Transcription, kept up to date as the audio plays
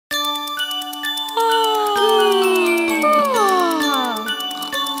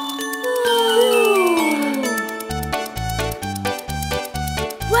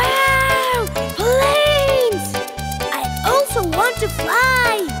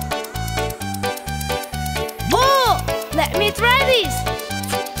please!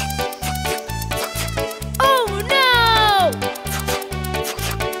 Oh no!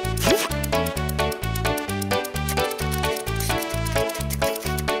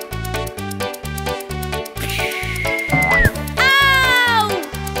 Ow!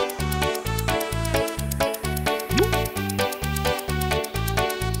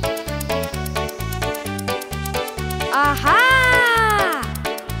 Aha!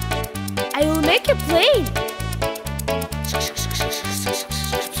 I will make a plane.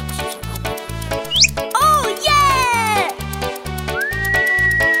 Oh yeah!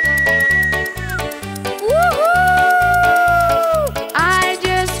 Woohoo! I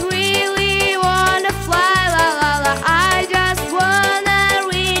just really wanna fly, la la la. I just wanna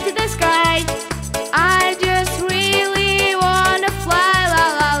reach the sky. I just really wanna fly, la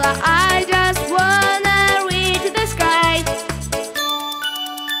la la. I just wanna reach the sky.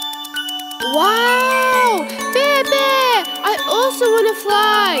 Wow! Pepe! I also wanna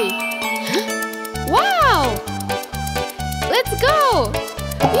fly! Wow! Let's go!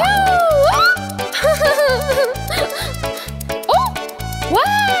 Oh!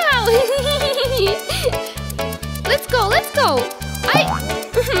 Wow! Let's go, let's go!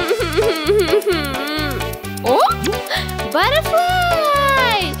 Oh!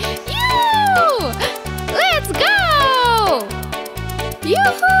 Butterfly! Yoo! Let's go!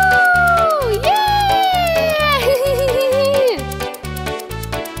 Yoo-hoo! Yay!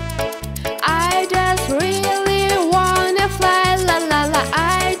 I just really wanna fly, la la la.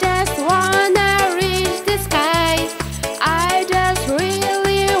 I just wanna reach the sky. I just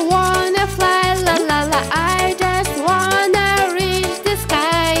really wanna fly, la la la. I just wanna reach the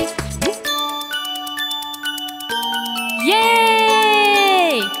sky.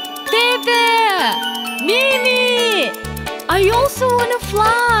 Yay! Pepe! Mimi! I also wanna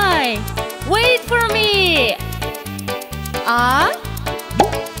fly! Wait for me!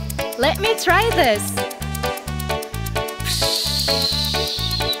 Let me try this.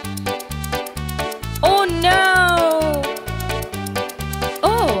 Oh no!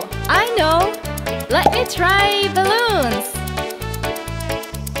 Oh, I know! Let me try balloons.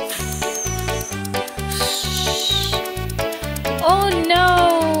 Oh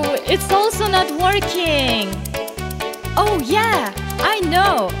no! It's also not working! Oh yeah! I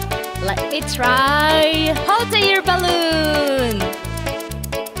know! Let me try hot air balloon!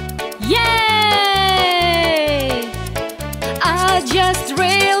 Yay! I just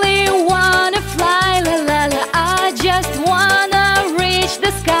really wanna fly, la la la. I just wanna reach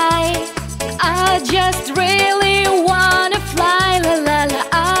the sky. I just really wanna fly, la la la.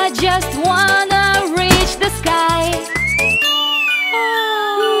 I just wanna reach the sky.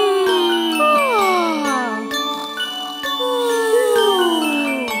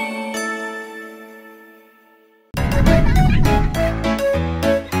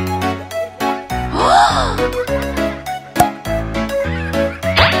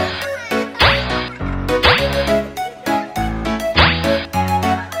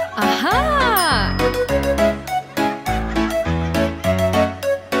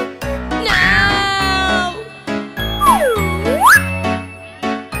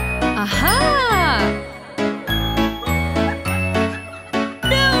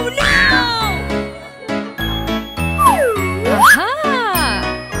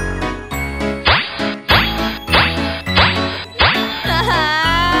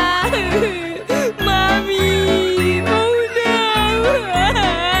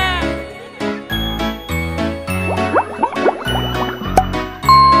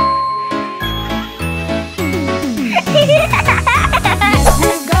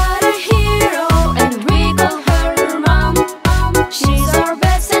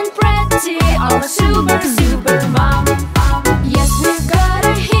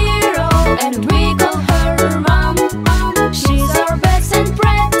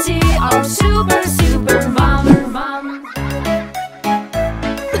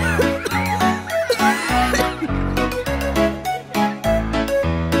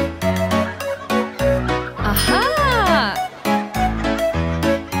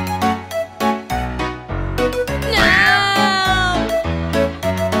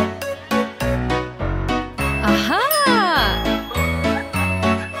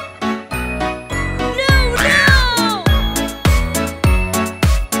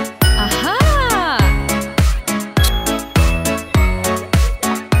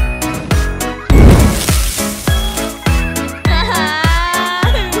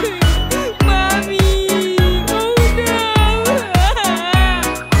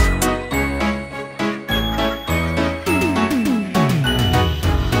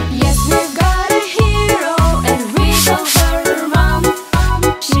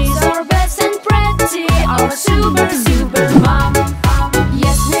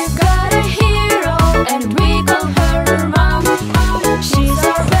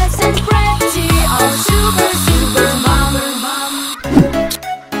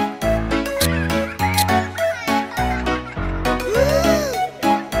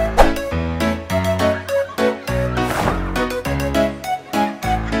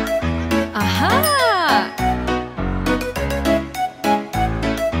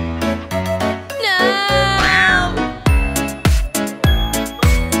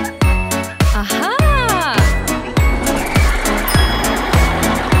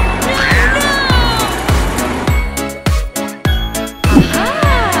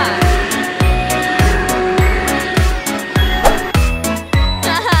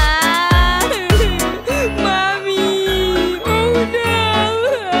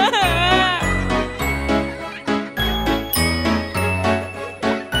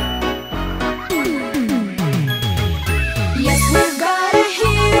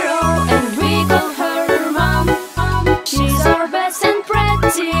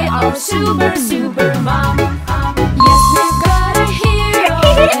 pretty, our super, super mom. Yes, we've got a hero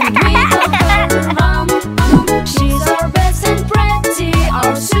and we call her mom. She's our best and pretty,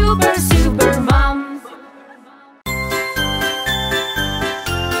 our super, super mom.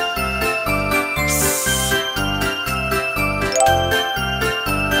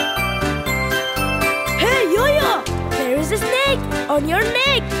 Hey, Yo-Yo! There is a snake on your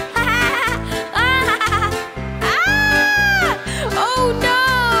neck! Oh no!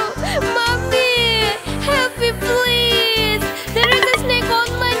 Mommy! Help me please! There is a snake on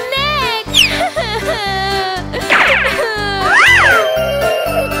my neck!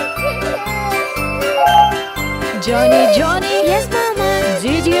 Johnny, Johnny! Yes, Mama.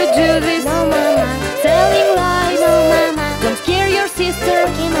 Did you do this? No, Mama. Telling lies? No, Mama. Don't scare your sister!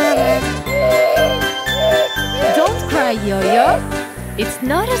 Okay, Mama. Don't cry, Yo-Yo! It's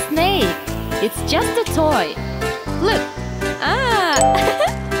not a snake! It's just a toy! Look! Ah!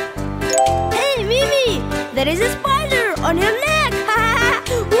 Hey, Mimi! There is a spider on your neck!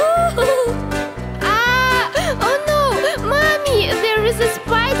 Woo! Ah! Oh no! Mommy! There is a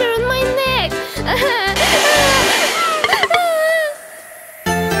spider on my neck!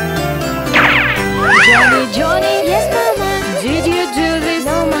 Johnny, Johnny! Yes, Mama. Did you do this?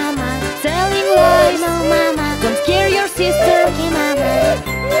 No, Mama. Telling lies? No, Mama. Don't scare your sister! Okay, Mama.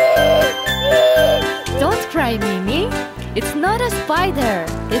 Don't cry, Mimi. It's not a spider.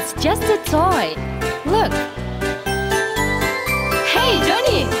 It's just a toy. Look. Hey,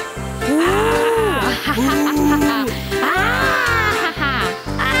 Johnny.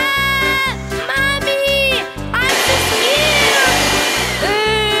 Mommy! I'm so scared!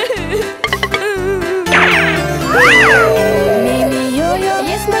 Mimi, Yo-Yo.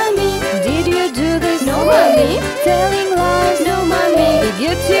 Yes, Mommy. Did you do this? No, Mommy. Telling lies? No, Mommy. Did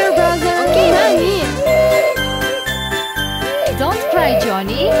you to your brother? Okay, Mommy. Don't cry,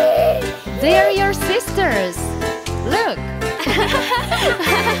 Johnny. They are your sisters. Look.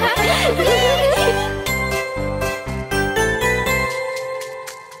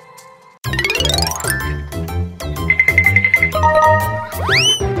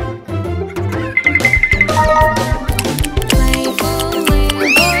 Playful little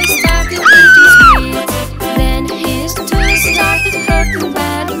boy started eating sweets. Then his tooth started hurting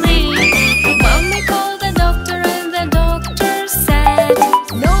badly. Mommy called the doctor and the doctor said,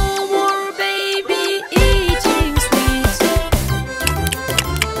 "No more baby eating sweets."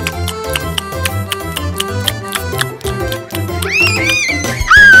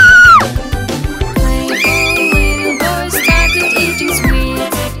 Playful little boy started eating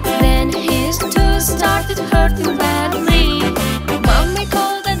sweets. Then his tooth started hurting badly. Mommy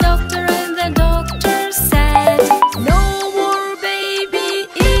called the doctor and the doctor said, "No more baby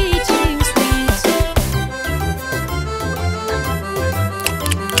eating sweets."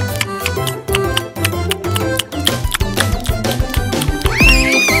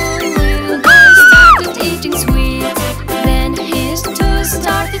 Playful little boy started eating sweets. Then his tooth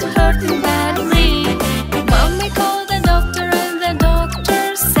started hurting badly. Mommy called the doctor and the doctor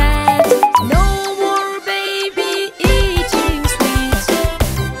said, "No more baby eating sweets."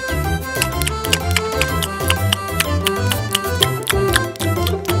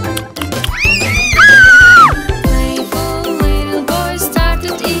 Playful little boy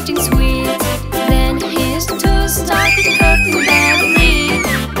started eating sweets. Then his tooth started hurting badly.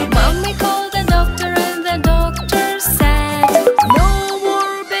 Mommy called the doctor and the doctor said, "No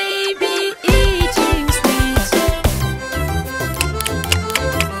more baby eating sweets."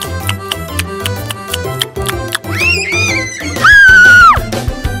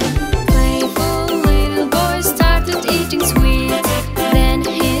 Playful little boy started eating sweets. Then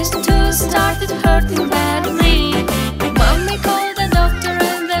his tooth started hurting badly. Mommy called the doctor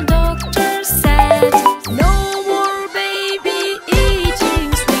and the doctor said, "No more baby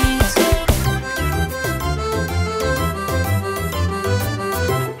eating sweets."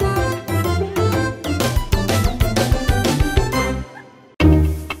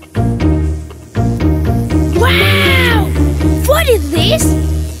 Wow! What is this?